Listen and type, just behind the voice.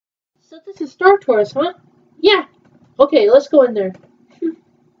So this is Star Tours, huh? Yeah. Okay, let's go in there.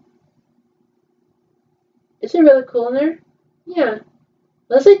 Is it really cool in there? Yeah.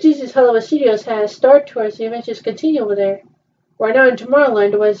 Looks like Jesus Hollywood Studios has Star Tours. The Adventures Continue over there. Right now in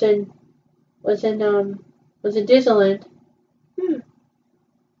Tomorrowland was in Disneyland.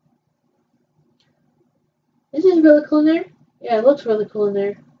 This is really cool in there. Yeah, it looks really cool in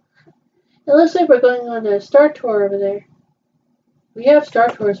there. It looks like we're going on a Star Tour over there. We have Star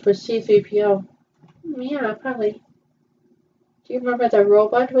Tours with C-3PO. Yeah, probably. Do you remember the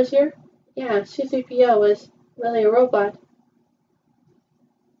robot was here? Yeah, C-3PO was really a robot.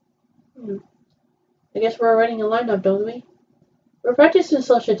 I guess we're running a lineup, don't we? We're practicing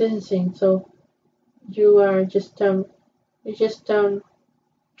social distancing, so you are just you're just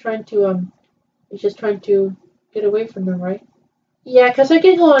trying to get away from them, right? Yeah, 'cause I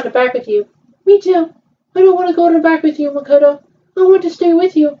can go on the back with you. Me too. I don't want to go on the back with you, Makoto. I want to stay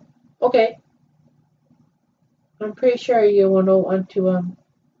with you. Okay. I'm pretty sure you won't want to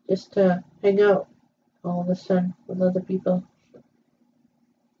just hang out all of a sudden with other people.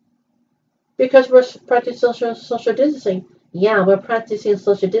 Because we're practicing social distancing. Yeah, we're practicing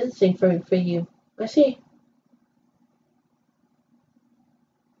social distancing for you. I see.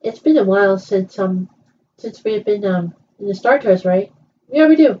 It's been a while since we've been in the Star Tours, right? Yeah,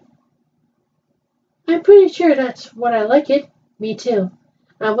 we do. I'm pretty sure that's what I like it. Me too.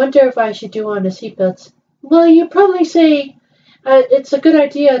 I wonder if I should do on the seatbelts. Well, you probably say it's a good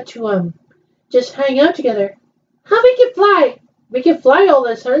idea to just hang out together. How we can fly? We can fly all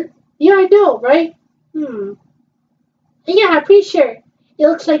this, huh? Yeah, I know, right? Yeah, I'm pretty sure. It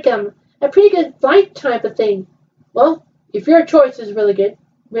looks like a pretty good flight type of thing. Well, if your choice is really good,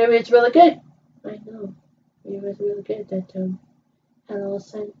 maybe it's really good. I know. Maybe it was really good that hello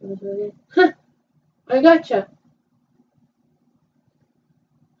sign. It was really good. Huh. I gotcha.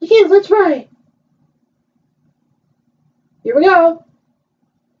 Okay, let's ride. Here we go.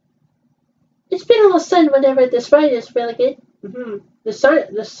 It's been all of a sudden whenever this ride is really good. The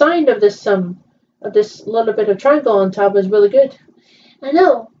sign of this little bit of triangle on top is really good. I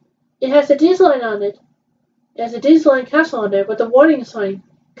know. It has a Disneyland on it. It has a Disneyland castle on it with a warning sign.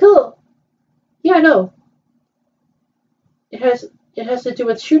 Cool. Yeah, I know. It has to do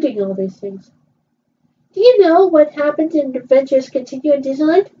with shooting all these things. Do you know what happened in Adventures Continue in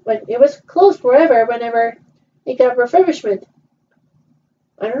Disneyland? When it was closed forever whenever it got refurbishment.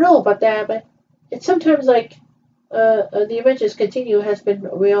 I don't know about that, but it's sometimes like the Adventures Continue has been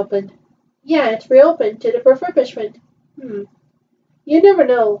reopened. Yeah, it's reopened to the refurbishment. You never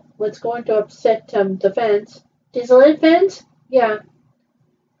know what's going to upset the fans. Disneyland fans? Yeah,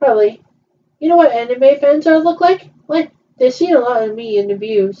 probably. You know what anime fans look like? What? They see a lot of me in the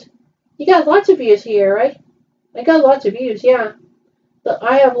views. You got lots of views here, right? I got lots of views, yeah. But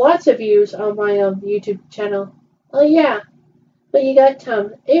I have lots of views on my YouTube channel. Oh yeah. But you got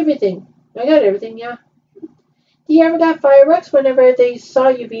everything. I got everything, yeah. Do you ever got fireworks whenever they saw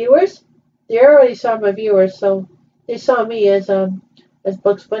you viewers? They already saw my viewers, so they saw me as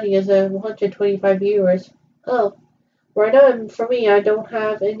Bugs Bunny as 125 viewers. Oh. Right now, for me, I don't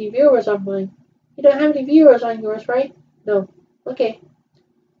have any viewers on mine. You don't have any viewers on yours, right? No. Okay.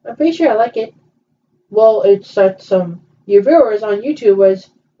 I'm pretty sure I like it. Well, it's that your viewers on YouTube was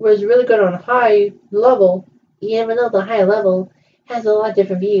really good on a high level, even though the high level has a lot of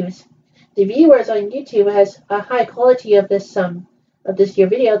different views. The viewers on YouTube has a high quality of this your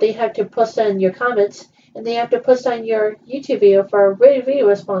video. They have to post on your comments and they have to post on your YouTube video for a really video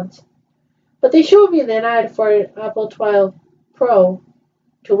response. But they showed me an ad for Apple 12 Pro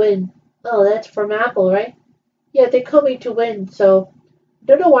to win. Oh, that's from Apple, right? Yeah, they called me to win, so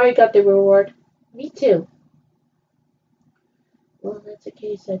don't know why I got the reward. Me too. Well, if that's the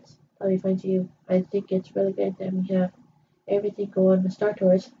case, that's probably fine to you. I think it's really good that we have everything go on the Star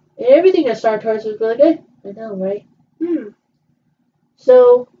Tours. And everything at Star Tours is really good. I know, right?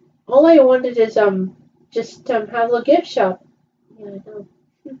 So, all I wanted is just have a little gift shop. Yeah, I know.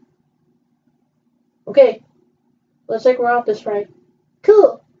 Okay. Looks like we're off this ride.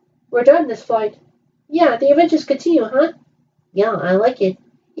 Cool. We're done this flight. Yeah, the adventures continue, huh? Yeah, I like it.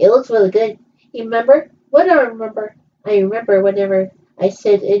 It looks really good. You remember? What do I remember? I remember whenever I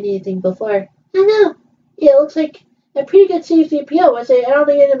said anything before. I know. It looks like a pretty good C-3PO was an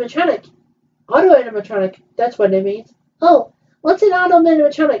auto-animatronic. Auto-animatronic. That's what it means. Oh, what's an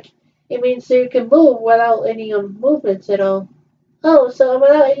auto-animatronic? It means you can move without any movements at all. Oh, so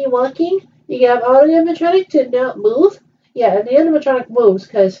without any walking, you can have auto-animatronic to not move? Yeah, and the animatronic moves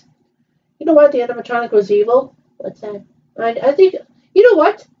because, you know what, the animatronic was evil? What's that? I think, you know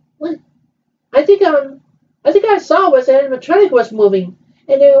what? What? I think I saw was the animatronic was moving.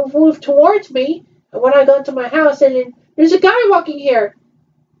 and they moved towards me. And when I got to my house, and then there's a guy walking here.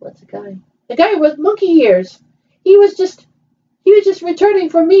 What's a guy? The guy with monkey ears. He was just returning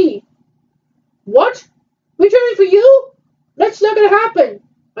for me. What? Returning for you? That's not gonna happen.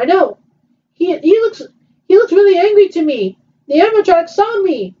 I know. He looks really angry to me. The animatronic saw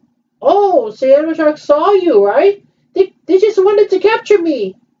me. Oh, so the animatronic saw you, right? They just wanted to capture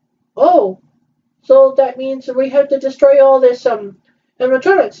me. Oh, so that means we have to destroy all this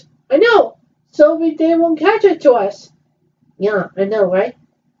animatronics. I know. So they won't catch it to us. Yeah, I know, right?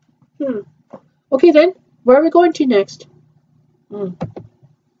 Okay then, where are we going to next?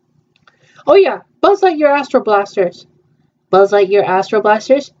 Oh yeah, Buzz Lightyear Astro Blasters. Buzz Lightyear Astro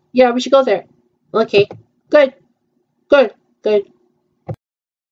Blasters? Yeah, we should go there. Okay, good.